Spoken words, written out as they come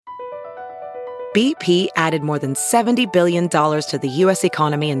BP added more than $70 billion to the U.S.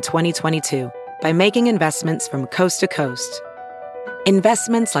 economy in 2022 by making investments from coast to coast.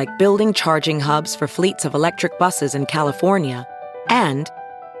 Investments like building charging hubs for fleets of electric buses in California and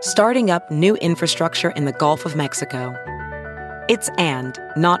starting up new infrastructure in the Gulf of Mexico. It's and,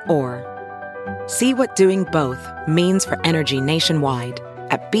 not or. See what doing both means for energy nationwide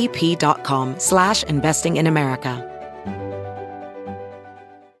at bp.com/investing in America.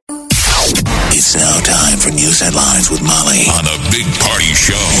 It's now time for news headlines with Molly on the Big Party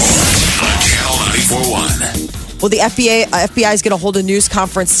Show on Channel 94.1. Well, the FBI is going to hold a news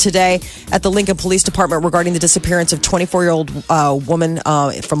conference today at the Lincoln Police Department regarding the disappearance of 24-year-old woman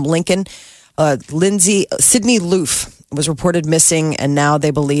from Lincoln, Sydney Loof. Was reported missing, and now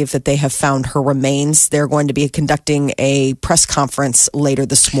they believe that they have found her remains. They're going to be conducting a press conference later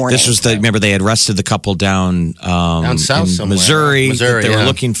this morning. This was remember they had arrested the couple down south in somewhere. Missouri that they were yeah.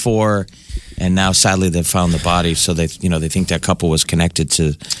 looking for, and now sadly they've found the body. So they think that couple was connected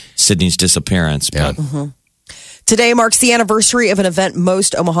to Sydney's disappearance. Yeah. But Today marks the anniversary of an event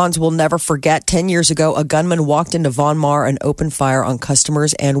most Omahans will never forget. 10 years ago, a gunman walked into Von Maur and opened fire on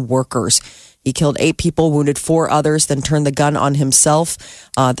customers and workers. He killed 8 people, wounded 4 others, then turned the gun on himself.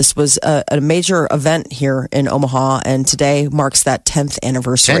 This was a major event here in Omaha, and today marks that 10th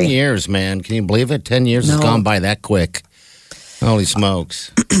anniversary. 10 years, man. Can you believe it? 10 years has gone by that quick. Holy smokes.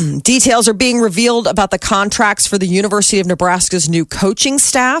 Details are being revealed about the contracts for the University of Nebraska's new coaching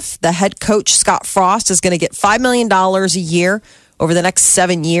staff. The head coach, Scott Frost, is going to get $5 million a year over the next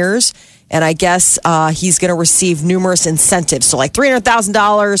 7 years. And I guess he's going to receive numerous incentives. So like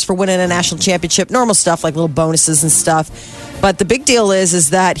 $300,000 for winning a national championship, normal stuff like little bonuses and stuff. But the big deal is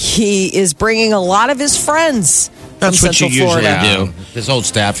that he is bringing a lot of his friends that's from what Central you usually Florida. do. This old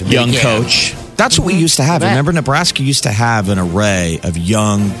staff. Young coach. That's what we used to have. Remember, Nebraska used to have an array of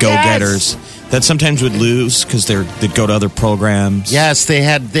young go-getters that sometimes would lose because they'd go to other programs. Yes, they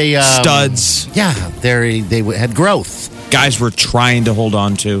had studs. Yeah, they had growth. Guys were trying to hold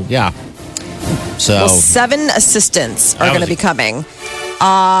on to. Yeah. So Well, 7 assistants are going to be coming.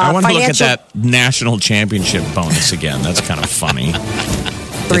 I want to look at that national championship bonus again. That's kind of funny.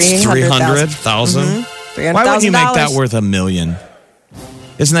 It's $300,000. Why wouldn't you make that worth $1 million?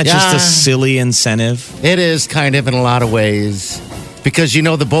 Isn't that just a silly incentive? It is kind of in a lot of ways because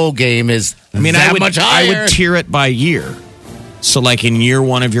the bowl game is much higher. I would tier it by year. So, like in year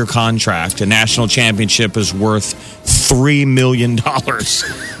 1 of your contract, a national championship is worth $3 million.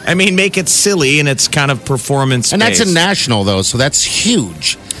 I mean, make it silly and it's kind of performance-based. And that's a national, though, so that's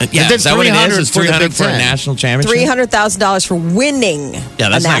huge. Yeah, is that what it is? It's $300 for a national championship? $300,000 for winning that's a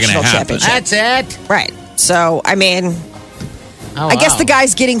not national gonna happen. championship. That's it. Right. So, I mean... I guess the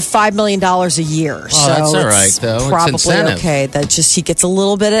guy's getting $5 million a year. So that's all right, though. It's Probably incentive. okay. That just he gets a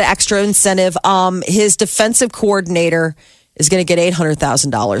little bit of extra incentive. His defensive coordinator is going to get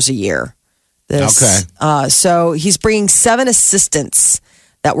 $800,000 a year. Okay. So he's bringing 7 assistants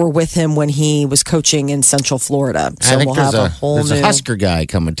that were with him when he was coaching in Central Florida. So I think we'll have a whole there's new a Husker guy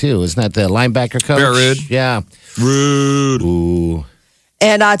coming too. Isn't that the linebacker coach? Bear Rude. Yeah. Rude. Ooh.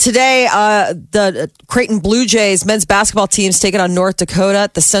 And today, the Creighton Blue Jays men's basketball team's taking on North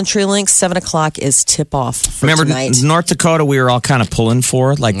Dakota. The CenturyLink, 7 o'clock is tip-off for Remember, tonight. North Dakota, we were all kind of pulling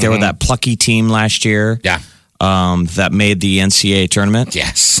for. Like, they were that plucky team last year. Yeah. That made the NCAA tournament.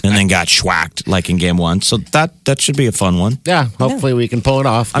 Yes. And then got schwacked, like in game 1. So that should be a fun one. Yeah. Hopefully we can pull it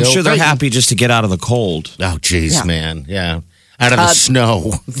off. I'm Go sure they're Creighton. happy just to get out of the cold. Oh, geez, Yeah. man. Yeah. Out of the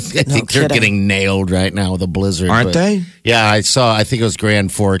snow. I think they're kidding. getting nailed right now with a blizzard. Aren't they? Yeah, I think it was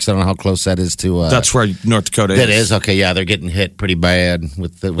Grand Forks. I don't know how close that is to... That's where North Dakota is. It is? Okay, yeah, they're getting hit pretty bad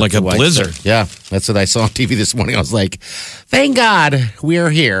with Like the a white blizzard. stuff. Yeah, that's what I saw on TV this morning. I was like, thank God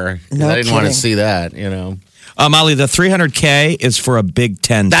we're here. 'Cause No I didn't want to kidding. see that, Molly, the $300K is for a Big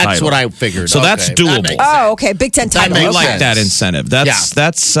Ten That's title. what I figured. So Okay, that's that doable. makes Oh, okay. Big Ten title. I makes like sense. that incentive. That's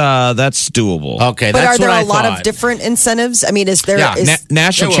doable. Okay, But that's are there what I a lot thought. of different incentives? I mean, is there... Yeah, is,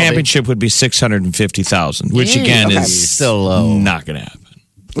 National There will be. championship would be $650,000, which again Okay. is Still low. not going to happen.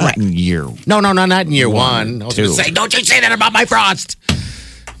 Not in year. No, not in year one. I was going to two. say, don't you say that about my Frost.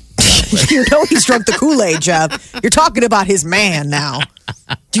 you know he's drunk the Kool-Aid, Jeff. You're talking about his man now.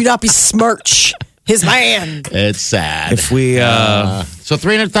 Do not besmirch his man. It's sad. If we So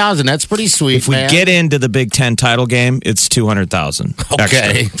 300,000, that's pretty sweet, if we man. get into the Big Ten title game, it's $200,000.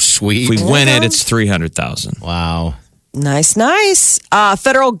 Okay, extra. sweet. If we win it, it's $300,000. Wow. Nice.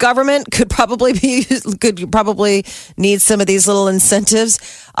 Federal government could probably need some of these little incentives.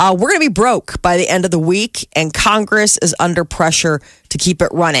 We're going to be broke by the end of the week, and Congress is under pressure to keep it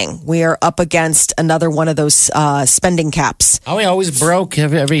running. We are up against another one of those spending caps. Oh, we always broke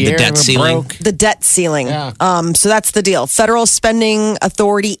every year. The debt ceiling. The debt ceiling. Yeah. So that's the deal. Federal spending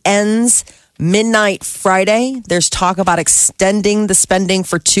authority ends midnight Friday. There's talk about extending the spending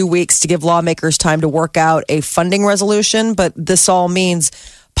for 2 weeks to give lawmakers time to work out a funding resolution, but this all means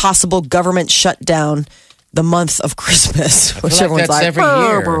possible government shutdown the month of Christmas, which everyone's that's like, every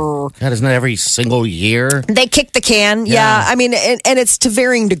year. That isn't every single year. They kick the can. Yeah. I mean, and it's to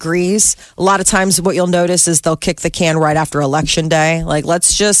varying degrees. A lot of times what you'll notice is they'll kick the can right after Election Day. Like,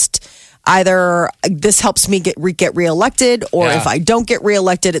 let's just either this helps me get reelected, or if I don't get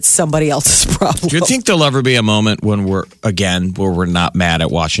reelected, it's somebody else's problem. Do you think there'll ever be a moment when where we're not mad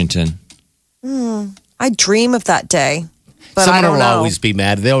at Washington? I dream of that day, but Someone I don't will know. always be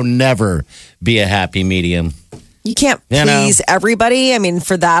mad. There'll never be a happy medium. You can't please everybody. I mean,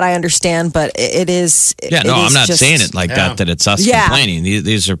 for that, I understand, but it is. Yeah, no, I'm not saying it like that it's us complaining.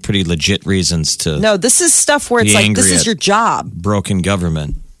 These are pretty legit reasons to. No, this is stuff where it's like, this is your job. Broken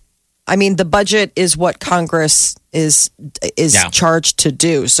government. I mean, the budget is what Congress is charged to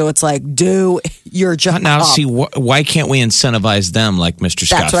do. So it's like, do your job. Now, see, why can't we incentivize them like Mr.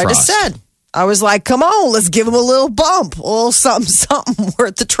 Scott Frost? That's what I just said. I was like, come on, let's give them a little bump. A little something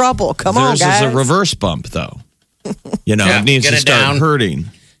worth the trouble. Come on, guys. Theirs is a reverse bump, though. You know, it needs to start hurting.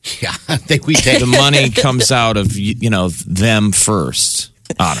 Yeah, I think we take the money comes out of, them first.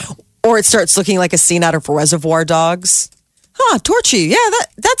 Or it starts looking like a scene out of Reservoir Dogs. Torchy. Yeah,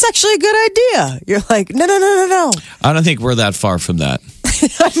 that's actually a good idea. You're like, no. I don't think we're that far from that.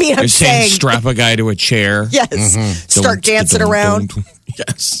 I mean, I'm saying strap a guy to a chair. Yes. Start dancing around.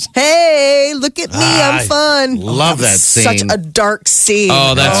 Yes. Hey, look at me. I'm fun. Love that scene. Such a dark scene.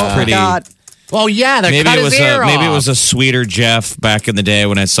 Oh, that's pretty. God. Well, yeah, maybe it was a sweeter Jeff back in the day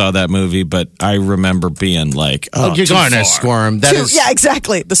when I saw that movie, but I remember being like, you're going to squirm. Yeah,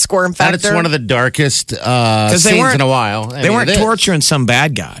 exactly. The squirm factor. That's one of the darkest scenes in a while. They weren't torturing some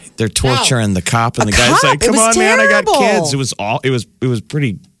bad guy. They're torturing the cop, and the guy's like, "Come on, man, I got kids." It was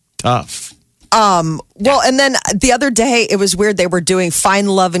pretty tough. Well, and then the other day, it was weird. They were doing Find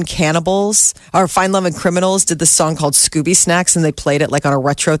Love and Cannibals, or Find Love and Criminals did this song called Scooby Snacks, and they played it like on a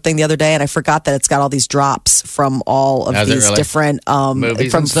retro thing the other day. And I forgot that it's got all these drops from all of these different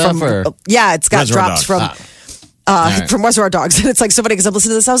movies and stuff. It's got drops from Reservoir Dogs. And it's like so funny because I'm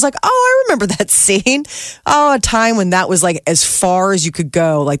listening to this. I was like, oh, I remember that scene. Oh, a time when that was like as far as you could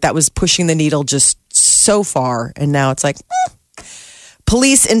go. Like that was pushing the needle just so far. And now it's like,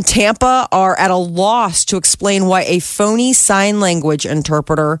 Police in Tampa are at a loss to explain why a phony sign language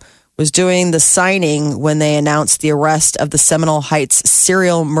interpreter was doing the signing when they announced the arrest of the Seminole Heights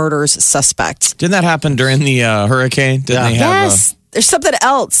serial murders suspect. Didn't that happen during the hurricane? Yes. There's something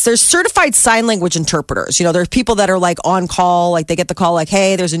else. There's certified sign language interpreters. There's people that are like on call, like they get the call like,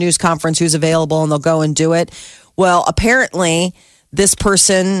 hey, there's a news conference, who's available, and they'll go and do it. Well, apparently this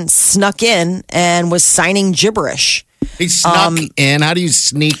person snuck in and was signing gibberish. He snuck in. How do you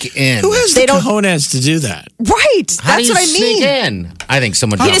sneak in? Who has the cojones to do that? Right. How That's do you what I mean. Sneak in? I think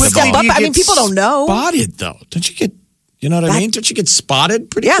someone dropped the step ball. up. I mean, people don't know. Spotted though, don't you get? You know what I mean? Don't you get spotted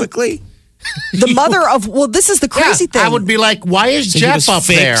pretty quickly? The mother of this is the crazy thing. I would be like, why is Jeff up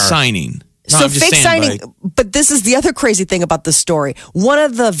there signing? No, so fake signing, but this is the other crazy thing about this story. One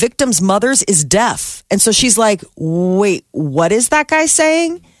of the victim's mothers is deaf, and so she's like, "Wait, what is that guy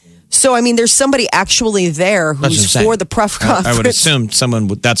saying?" So, I mean, there's somebody actually there who's for the press conference. I would assume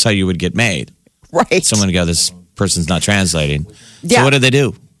that's how you would get made. Right. Someone would go, this person's not translating. Yeah. So what did they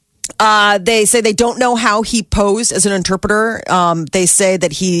do? They say they don't know how he posed as an interpreter. They say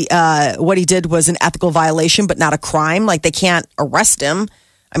that what he did was an ethical violation, but not a crime. Like, they can't arrest him.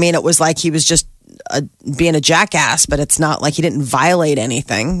 I mean, it was like he was just being a jackass, but it's not like he didn't violate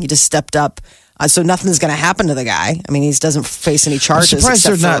anything. He just stepped up. So nothing's going to happen to the guy. I mean, he doesn't face any charges. I'm surprised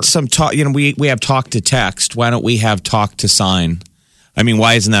there's not some talk. We have talk to text. Why don't we have talk to sign? I mean,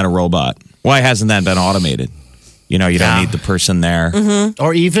 why isn't that a robot? Why hasn't that been automated? You don't need the person there. Mm-hmm.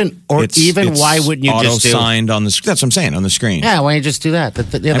 Or even why wouldn't you just signed on the screen? That's what I'm saying, on the screen. Yeah, why don't you just do that? In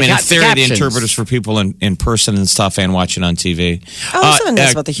theory, the interpreters for people in person and stuff and watching on TV. Oh, something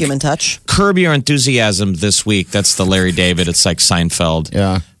nice about the human touch. Curb Your Enthusiasm this week. That's the Larry David. It's like Seinfeld.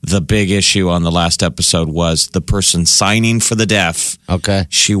 Yeah. The big issue on the last episode was the person signing for the deaf. Okay.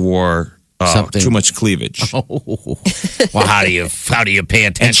 She wore something. Too much cleavage. Oh. Well, how do you pay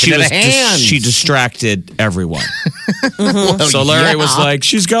attention to the hands? She distracted everyone. Well, so Larry was like,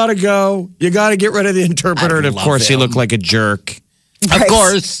 she's got to go. You got to get rid of the interpreter. And of course, he looked like a jerk. Right. Of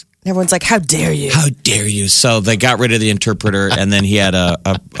course. Everyone's like, how dare you? How dare you? So they got rid of the interpreter, and then he had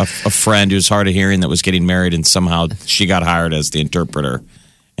a friend who's hard of hearing that was getting married, and somehow she got hired as the interpreter.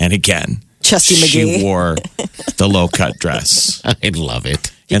 And again, Chesty McGee. She wore the low-cut dress. I love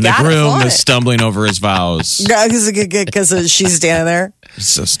it. And the groom is stumbling over his vows. Because she's standing there. It's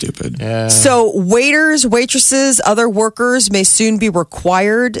so stupid. So waiters, waitresses, other workers may soon be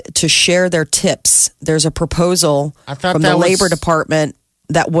required to share their tips. There's a proposal from the Labor Department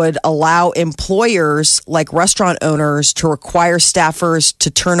that would allow employers like restaurant owners to require staffers to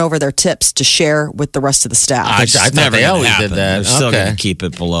turn over their tips to share with the rest of the staff. I thought they always did that. They're still going to keep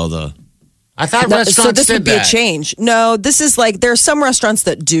it below the... I thought restaurants so this would be that. a change. No, this is like there are some restaurants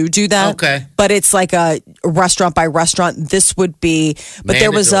that do that. Okay, but it's like a restaurant by restaurant. This would be, but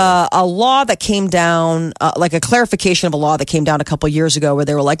there was a law that came down, like a clarification of a law that came down a couple years ago, where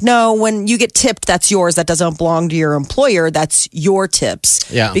they were like, no, when you get tipped, that's yours. That doesn't belong to your employer. That's your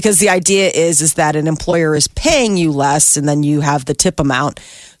tips. Yeah, because the idea is that an employer is paying you less, and then you have the tip amount.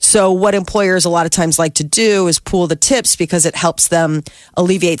 So what employers a lot of times like to do is pool the tips because it helps them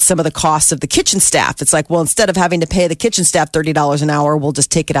alleviate some of the costs of the kitchen staff. It's like, well, instead of having to pay the kitchen staff $30 an hour, we'll just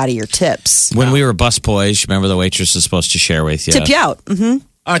take it out of your tips. When we were busboys, remember the waitress is supposed to share with you. Tip you out.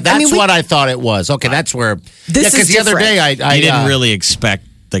 Mm-hmm. That's what I thought it was. Okay, that's where... This is the other day I you didn't really expect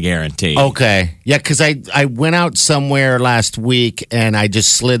the guarantee. Okay. Yeah, because I went out somewhere last week and I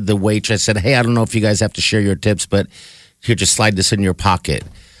just slid the waitress. I said, hey, I don't know if you guys have to share your tips, but here, just slide this in your pocket.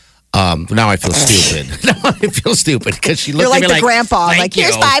 Now I feel stupid. Now I feel stupid because she looked You're at me like like the grandpa, like,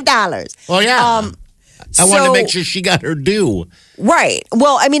 here's $5. Well, yeah. I wanted to make sure she got her due. Right.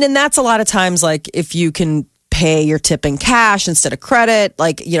 Well, I mean, and that's a lot of times, like, if you can pay your tip in cash instead of credit,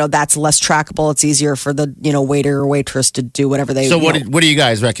 like, that's less trackable. It's easier for the, waiter or waitress to do whatever they want. So what do you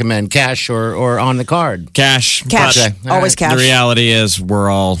guys recommend? Cash or on the card? Cash. Okay. Always cash. The reality is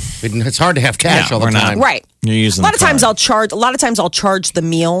it's hard to have cash all the time. Right. You're using a lot of times I'll charge the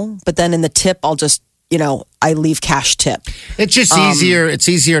meal, but then in the tip I'll just I leave cash tip. It's just easier. It's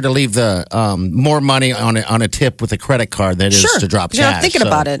easier to leave the more money on a tip with a credit card than it is to drop cash. You're not thinking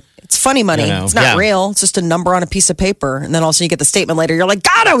about it. It's funny money. It's not real. It's just a number on a piece of paper, and then also you get the statement later. You're like,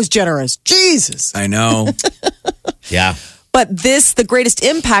 God, I was generous. Jesus. I know. Yeah. But the greatest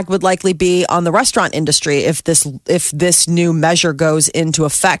impact would likely be on the restaurant industry if this new measure goes into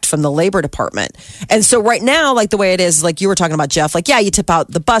effect from the Labor Department. And so right now, like the way it is, like you were talking about, Jeff, like, yeah, you tip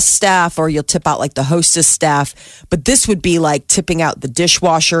out the bus staff or you'll tip out like the hostess staff. But this would be like tipping out the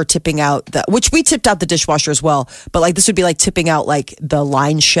dishwasher, which we tipped out the dishwasher as well. But like this would be like tipping out like the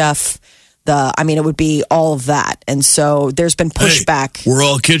line chef. It would be all of that. And so there's been pushback. Hey, we're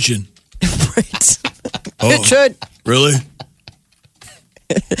all kitchen. Right. It should. Really?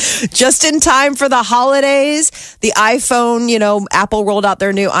 Just in time for the holidays, the iPhone, Apple rolled out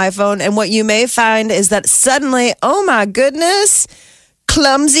their new iPhone. And what you may find is that suddenly, oh my goodness,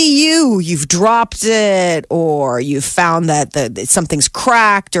 clumsy you've dropped it, or you found that something's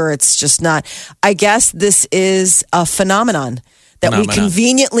cracked, or it's just not. I guess this is a phenomenon. That we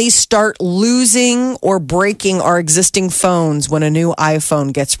conveniently start losing or breaking our existing phones when a new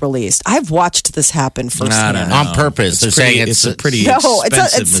iPhone gets released. I've watched this happen firsthand. On purpose. They're saying it's a pretty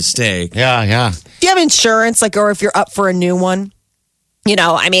expensive mistake. Yeah. If you have insurance, or if you're up for a new one,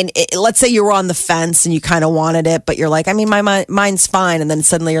 let's say you were on the fence and you kind of wanted it, but you're like, mine's fine. And then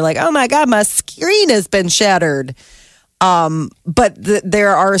suddenly you're like, oh my God, my screen has been shattered. But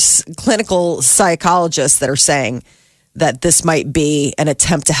there are clinical psychologists that are saying that this might be an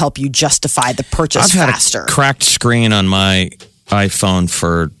attempt to help you justify the purchase faster. I've had a cracked screen on my iPhone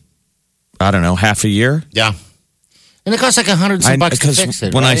for, I don't know, half a year. Yeah. And it costs like $100 to fix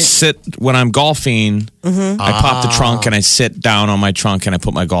it, when I'm golfing, I pop the trunk and I sit down on my trunk and I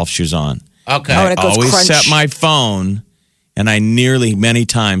put my golf shoes on. Okay. And it goes always crunch. set my phone, and I many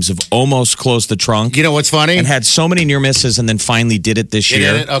times have almost closed the trunk. You know what's funny? And had so many near misses, and then finally did it this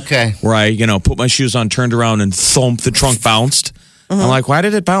year. Did it? Okay. Where I, put my shoes on, turned around, and thump, the trunk bounced. I'm like, why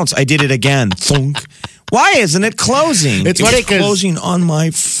did it bounce? I did it again. Thunk. Why isn't it closing? It's closing on my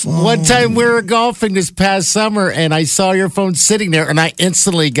phone. One time we were golfing this past summer, and I saw your phone sitting there, and I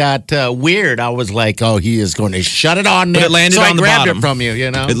instantly got weird. I was like, "Oh, he is going to shut it on." But it landed on the bottom. I grabbed it from you.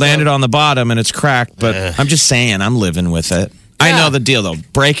 It landed on the bottom, and it's cracked. But I'm just saying, I'm living with it. Yeah. I know the deal, though.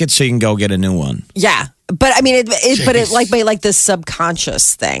 Break it so you can go get a new one. Yeah. But it like this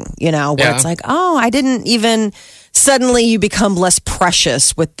subconscious thing, where it's like, oh, I didn't even suddenly you become less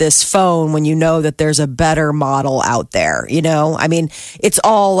precious with this phone when you know that there's a better model out there. I mean, it's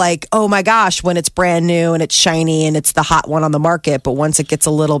all like, oh my gosh, when it's brand new and it's shiny and it's the hot one on the market. But once it gets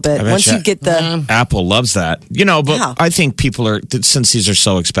a little bit, once you get the Apple loves that, but I think people are, since these are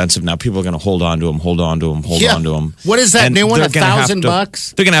so expensive now, people are going to hold on to them. What is that new one?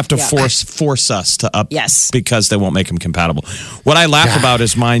 $1,000? They're going to have to force us to up, because they won't make them compatible. What I laugh about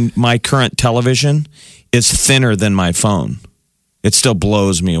is my current television is thinner than my phone. It still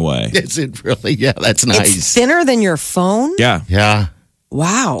blows me away. Is it really? Yeah, that's nice. It's thinner than your phone? Yeah. Yeah.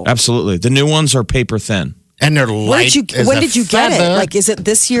 Wow. Absolutely. The new ones are paper thin. And they're light. When did you get it? Like, is it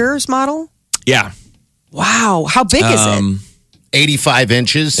this year's model? Yeah. Wow. How big is it? 85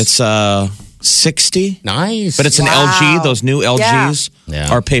 inches. It's 60. Nice. But it's an LG. Those new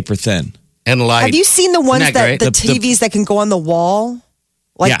LGs are paper thin. And light. Have you seen the ones that the TVs that can go on the wall?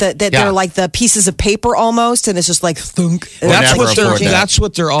 Like they're like the pieces of paper almost, and it's just like thunk. That's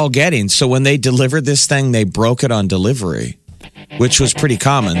what they're all getting. So when they delivered this thing, they broke it on delivery, which was pretty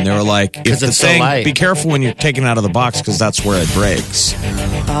common. They were like, "If the thing, be careful when you're taking it out of the box because that's where it breaks."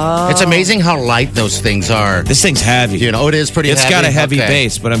 It's amazing how light those things are. This thing's heavy. It is pretty heavy. It's got a heavy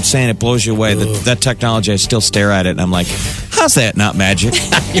base, but I'm saying it blows you away. That technology, I still stare at it and I'm like, how's that not magic?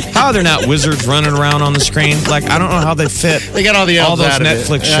 How are there not wizards running around on the screen? Like, I don't know how they fit. They got all those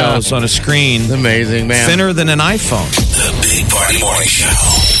Netflix shows on a screen. It's amazing, man. Thinner than an iPhone. The Big Party Morning Show.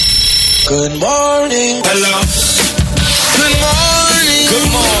 Good morning. Hello. Good morning.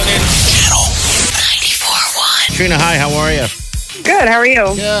 Good morning. Channel 94.1. Trina, hi. How are you? Good. How are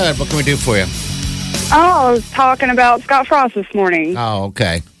you? Good. What can we do for you? I was talking about Scott Frost this morning. Oh,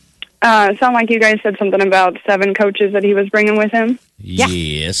 okay. Sound like you guys said something about 7 coaches that he was bringing with him.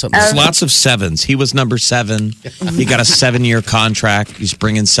 Yes. There's lots of 7s. He was number 7. He got a 7-year contract. He's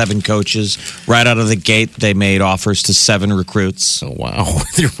bringing 7 coaches. Right out of the gate, they made offers to 7 recruits. Oh, wow.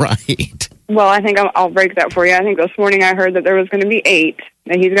 You're right. Well, I think I'll break that for you. I think this morning I heard that there was going to be 8,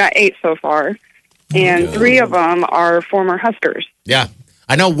 and he's got 8 so far. And 3 of them are former Huskers. Yeah.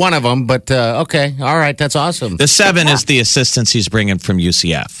 I know one of them, but okay. All right. That's awesome. The 7 is the assistants he's bringing from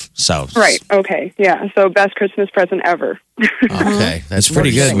UCF. So right. Okay. Yeah. So best Christmas present ever. Okay. That's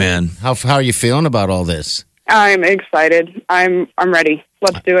pretty good, man. How are you feeling about all this? I'm excited. I'm ready.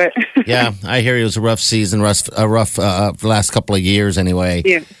 Let's do it. Yeah. I hear it was a rough season, a rough last couple of years anyway.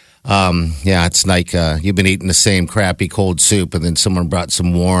 Yeah. Yeah, it's like you've been eating the same crappy cold soup, and then someone brought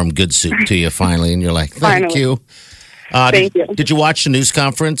some warm, good soup to you finally, and you're like, thank you. Thank you. Did you watch the news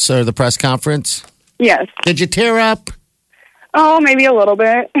conference or the press conference? Yes. Did you tear up? Oh, maybe a little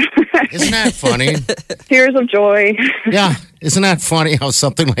bit. Isn't that funny? Tears of joy. Yeah. Isn't that funny how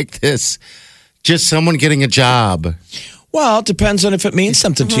something like this, just someone getting a job. Well, it depends on if it means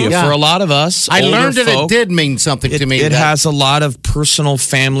something to you. Yeah. For a lot of us, I learned that it did mean something to me. It has a lot of personal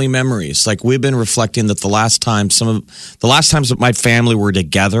family memories. Like we've been reflecting that the last times that my family were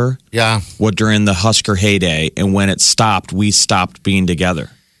together, were during the Husker heyday, and when it stopped, we stopped being together.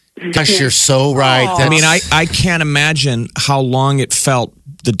 Gosh, you're so right. I mean, I can't imagine how long it felt.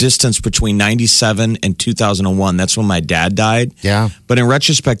 The distance between 97 and 2001. That's when my dad died. Yeah. But in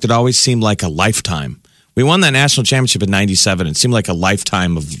retrospect, it always seemed like a lifetime. We won that national championship in 97. It seemed like a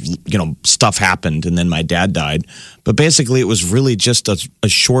lifetime of, stuff happened, and then my dad died. But basically, it was really just a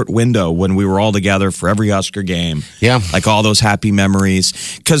short window when we were all together for every Husker game. Yeah. Like all those happy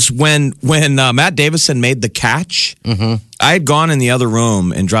memories. Because when Matt Davison made the catch, I had gone in the other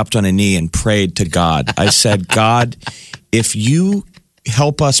room and dropped on a knee and prayed to God. I said, God, if you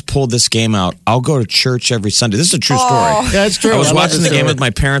help us pull this game out, I'll go to church every Sunday. This is a true story. Yeah, it's true. I was watching the game with my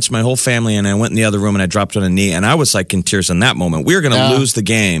parents, my whole family, and I went in the other room and I dropped on a knee, and I was like in tears in that moment. We were going to lose the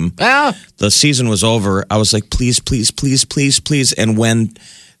game. The season was over. I was like, please, please, please, please, please. And when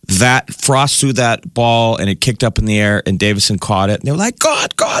that Frost threw that ball and it kicked up in the air and Davison caught it, and they were like,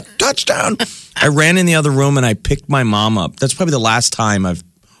 God, touchdown. I ran in the other room and I picked my mom up. That's probably the last time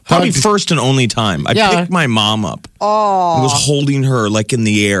Probably first and only time. I picked my mom up. I was holding her like in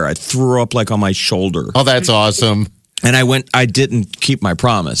the air. I threw her up like on my shoulder. Oh, that's awesome. And I didn't keep my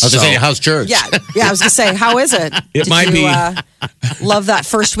promise. I was going to say, how's church? Yeah, I was going to say, how is it? It might be. Love that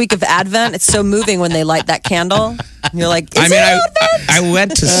first week of Advent. It's so moving when they light that candle. You're like, I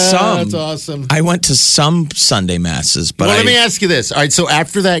went to some. That's awesome. I went to some Sunday masses. But let me ask you this. All right, so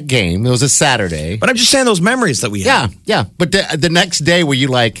after that game, it was a Saturday. But I'm just saying those memories that we had. Yeah. But the next day, were you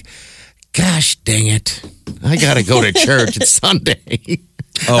like, gosh, dang it. I got to go to church. It's Sunday.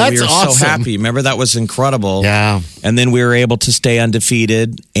 Oh, we were awesome. So happy. Remember, that was incredible. Yeah. And then we were able to stay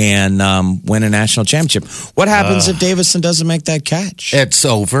undefeated and win a national championship. What happens if Davison doesn't make that catch? It's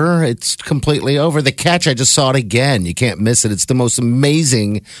over. It's completely over. The catch, I just saw it again. You can't miss it. It's the most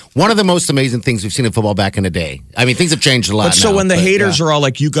amazing, one of the most amazing things we've seen in football back in the day. I mean, things have changed a lot. But so now, when the haters are all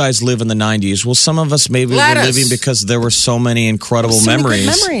like, you guys live in the 90s, well, some of us maybe were living because there were so many incredible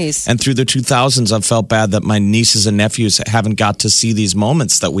memories. And through the 2000s, I've felt bad that my nieces and nephews haven't got to see these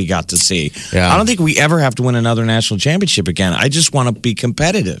moments that we got to see. Yeah. I don't think we ever have to win another national championship again. I just want to be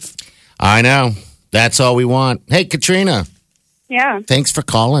competitive. I know. That's all we want. Hey, Katrina. Yeah. Thanks for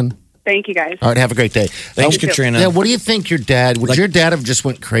calling. Thank you, guys. All right, have a great day. Thanks, Katrina. Yeah, what do you think your dad, would your dad have just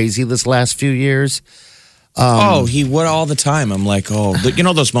went crazy this last few years? He would all the time. I'm like, you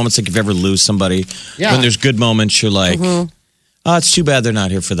know those moments like if you ever lose somebody, Yeah. when there's good moments, you're like, oh, it's too bad they're not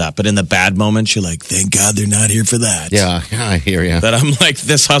here for that. But in the bad moments, you're like, thank God they're not here for that. Yeah, I hear you. That I'm like,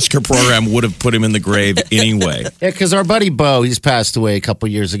 this Husker program would have put him in the grave anyway. Yeah, because our buddy Bo, he's passed away a couple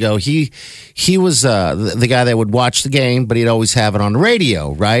years ago. He was the guy that would watch the game, but he'd always have it on the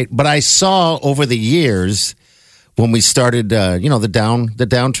radio, right? But I saw over the years when we started, the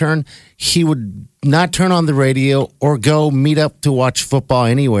downturn, he would not turn on the radio or go meet up to watch football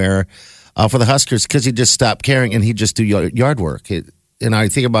anywhere for the Huskers because he just stopped caring and he'd just do yard work. And I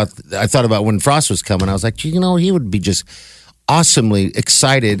thought about when Frost was coming. I was like, he would be just awesomely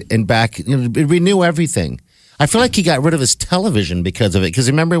excited and back. Renew everything. I feel like he got rid of his television because of it. Because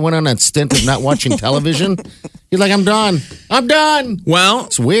remember, he went on that stint of not watching television. He's like, I'm done. Well,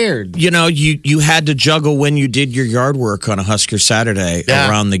 it's weird. You had to juggle when you did your yard work on a Husker Saturday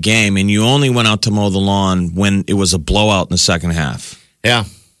around the game, and you only went out to mow the lawn when it was a blowout in the second half. Yeah.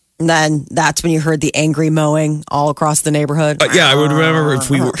 And then that's when you heard the angry mowing all across the neighborhood. Yeah, I would remember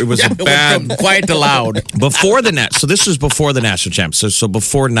if it was a bad, quite loud. Before the so this was before the national championship. So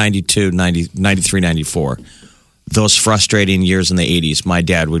before 92, 93, 94, those frustrating years in the 80s, my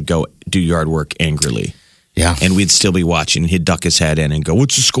dad would go do yard work angrily. Yeah. And we'd still be watching. He'd duck his head in and go,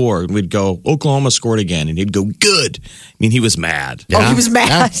 what's the score? And we'd go, Oklahoma scored again. And he'd go, good. I mean, he was mad. Yeah. Oh, he was mad.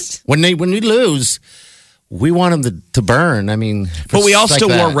 Yeah. When we lose, we want him to burn. I mean, but we all still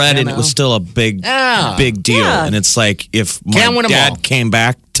wore red, and it was still a big deal. Yeah. And it's like if my dad came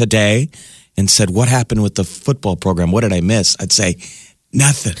back today and said, "What happened with the football program? What did I miss?" I'd say,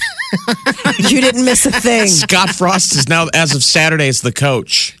 "Nothing." You didn't miss a thing. Scott Frost is now, as of Saturday, is the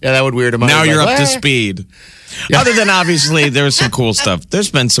coach. Yeah, that would weird him out. Now you're up to speed. Yeah. Other than obviously there was some cool stuff.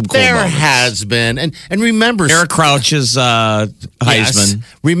 There's been some cool moments. There has been. And remember Eric Crouch's Heisman. Yes.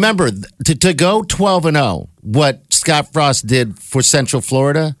 Remember to go 12-0, what Scott Frost did for Central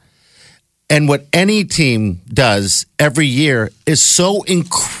Florida and what any team does every year is so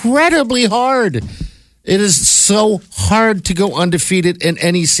incredibly hard. It is so hard to go undefeated in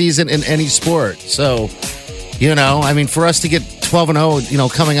any season in any sport. So, I mean, for us to get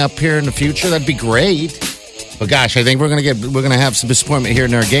 12-0, coming up here in the future, that'd be great. But gosh, I think we're gonna have some disappointment here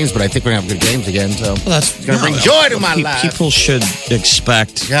in our games, but I think we're gonna have good games again. So that's gonna bring joy to my life. People should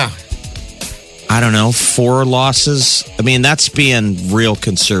expect, I don't know, 4 losses. I mean, that's being real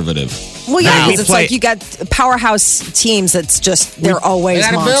conservative. Well, yeah, because it's like you got powerhouse teams. That's just they're always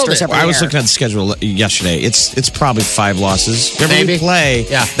monsters every year. I was looking at the schedule yesterday. It's probably 5 losses. Maybe. We play.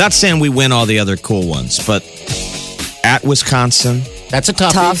 Yeah. Not saying we win all the other cool ones, but at Wisconsin. That's a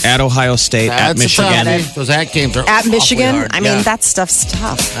toughie. At Ohio State, at Michigan. Those games are at Michigan. hard. I mean, that stuff's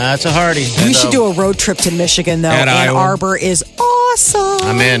tough. That's a hardie. We should do a road trip to Michigan, though. Ann Arbor is awesome.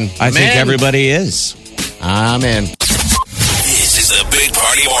 I'm in. I think everybody is. I'm in. This is the Big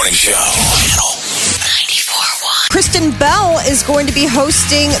Party Morning Show. Channel 94.1. Kristen Bell is going to be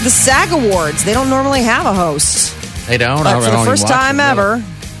hosting the SAG Awards. They don't normally have a host. They don't. But for the first time ever,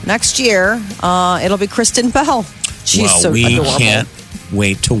 next year, it'll be Kristen Bell. She's so adorable. Can't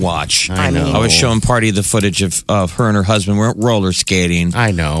wait to watch. I know. I was showing Party the footage of her and her husband were roller skating.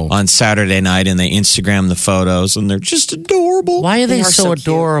 I know. On Saturday night, and they Instagram the photos, and they're just adorable. Why are they so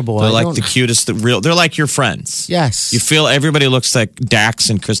adorable? They're like the cutest. They're like your friends. Yes. You feel everybody looks like Dax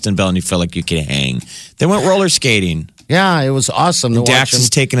and Kristen Bell, and you feel like you can hang. They went roller skating. Yeah, it was awesome. To Dax is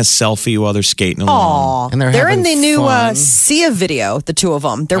taking a selfie while they're skating along. And they're in the new Sia video, the two of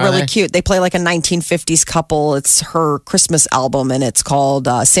them. They're really cute. They play like a 1950s couple. It's her Christmas album, and it's called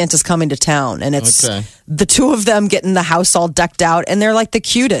Santa's Coming to Town. And it's the two of them getting the house all decked out, and they're like the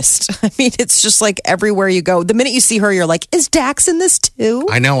cutest. I mean, it's just like everywhere you go. The minute you see her, you're like, is Dax in this too?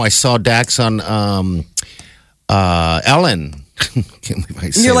 I know. I saw Dax on Ellen. Can't believe I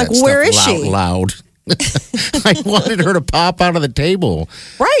say you're like, that where stuff is she? Loud. I wanted her to pop out of the table.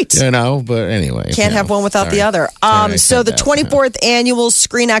 Right. But anyway. Can't have one without the other. So the 24th Annual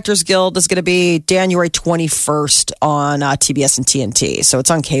Screen Actors Guild is going to be January 21st on TBS and TNT. So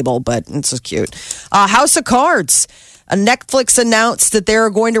it's on cable, but it's so cute. House of Cards. Netflix announced that they're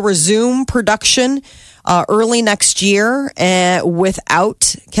going to resume production early next year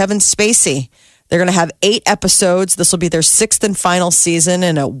without Kevin Spacey. They're going to have 8 episodes. This will be their 6th and final season,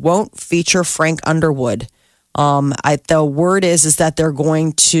 and it won't feature Frank Underwood. The word is that they're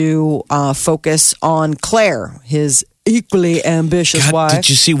going to focus on Claire, his equally ambitious wife. Did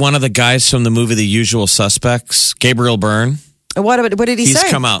you see one of the guys from the movie The Usual Suspects, Gabriel Byrne? What did he say?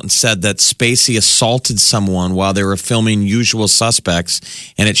 He's come out and said that Spacey assaulted someone while they were filming Usual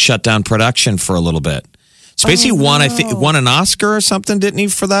Suspects, and it shut down production for a little bit. Spacey won an Oscar or something, didn't he,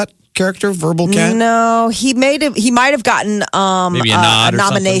 for that character, Verbal Cat? No, he might have gotten maybe a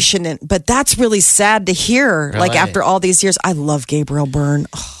nomination, but that's really sad to hear. Really? Like after all these years, I love Gabriel Byrne.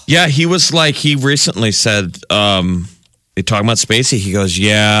 Oh. Yeah, he recently said, talking about Spacey, he goes,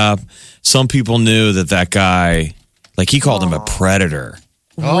 yeah, some people knew that guy, like he called him a predator.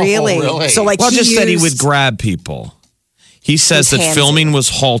 Really? Really? So that he would grab people. He says that filming was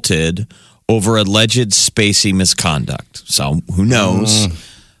halted over alleged Spacey misconduct. So who knows?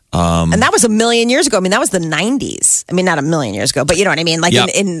 And that was a million years ago. I mean, that was the 90s. I mean, not a million years ago, but you know what I mean? Like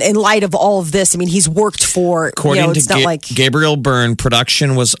in light of all of this, I mean, he's worked for, according it's to not like Gabriel Byrne,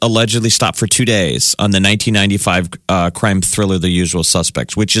 production was allegedly stopped for 2 days on the 1995 crime thriller The Usual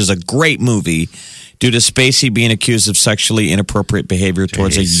Suspects, which is a great movie due to Spacey being accused of sexually inappropriate behavior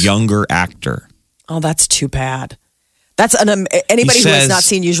towards a younger actor. Oh, that's too bad. That's anybody who has not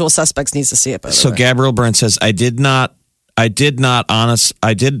seen Usual Suspects needs to see it. By the way. Gabriel Byrne says, I did not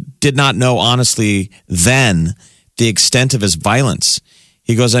know honestly then the extent of his violence.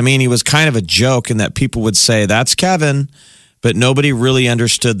 He goes, I mean, he was kind of a joke in that people would say, that's Kevin, but nobody really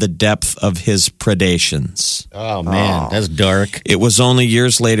understood the depth of his predations. Oh, man, that's dark. It was only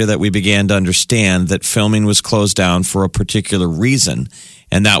years later that we began to understand that filming was closed down for a particular reason,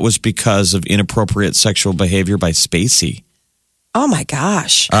 and that was because of inappropriate sexual behavior by Spacey. Oh, my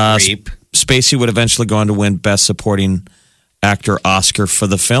gosh. Spacey would eventually go on to win Best Supporting Actor Oscar for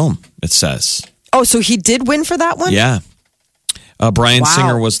the film, it says. Oh, so he did win for that one? Yeah. Brian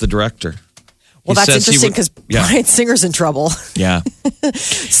Singer was the director. Well, that's interesting because Brian Singer's in trouble. Yeah.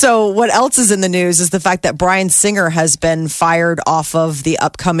 So what else is in the news is the fact that Brian Singer has been fired off of the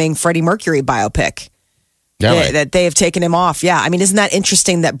upcoming Freddie Mercury biopic. That they have taken him off. Yeah. I mean, isn't that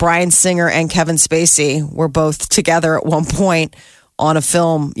interesting that Brian Singer and Kevin Spacey were both together at one point on a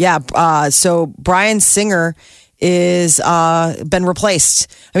film? Yeah. So Brian Singer is been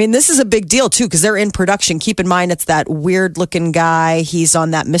replaced. I mean, this is a big deal too because they're in production. Keep in mind, it's that weird looking guy. He's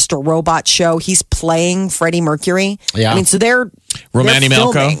on that Mr. Robot show. He's playing Freddie Mercury. Yeah. I mean, so they're Romany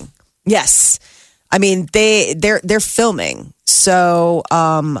Malco. Yes. I mean, they're filming. So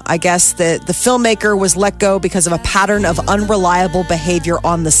I guess the filmmaker was let go because of a pattern of unreliable behavior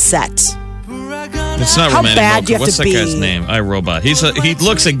on the set. It's not Romany Malco. What's that guy's name? iRobot. He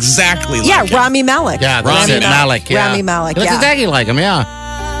looks exactly like him. Rami Malek. Yeah, Rami Malek. Yeah. Rami Malek. Looks exactly like him. Yeah.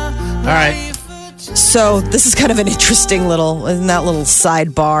 All right. So this is kind of an interesting little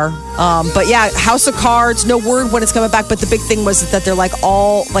sidebar. But yeah, House of Cards. No word when it's coming back. But the big thing was that they're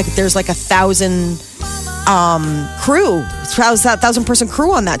there's like 1,000 crew, 1,000-person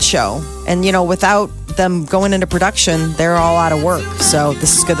crew on that show, and without them going into production, they're all out of work. So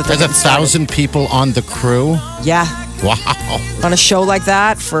this is good that there's 1,000 people on the crew. Yeah. Wow. On a show like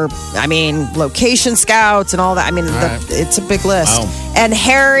that location scouts and all that. I mean, it's a big list. Wow. And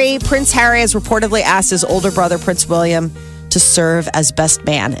Prince Harry has reportedly asked his older brother, Prince William, to serve as best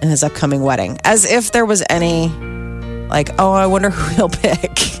man in his upcoming wedding. As if there was any, I wonder who he'll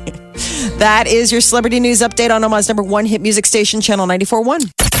pick. That is your celebrity news update on Omaha's #1 hit music station, Channel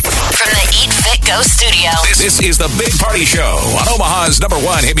 94.1. From the Eat Fit Go studio. This is the Big Party Show on Omaha's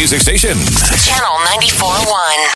 #1 hit music station, Channel 94.1.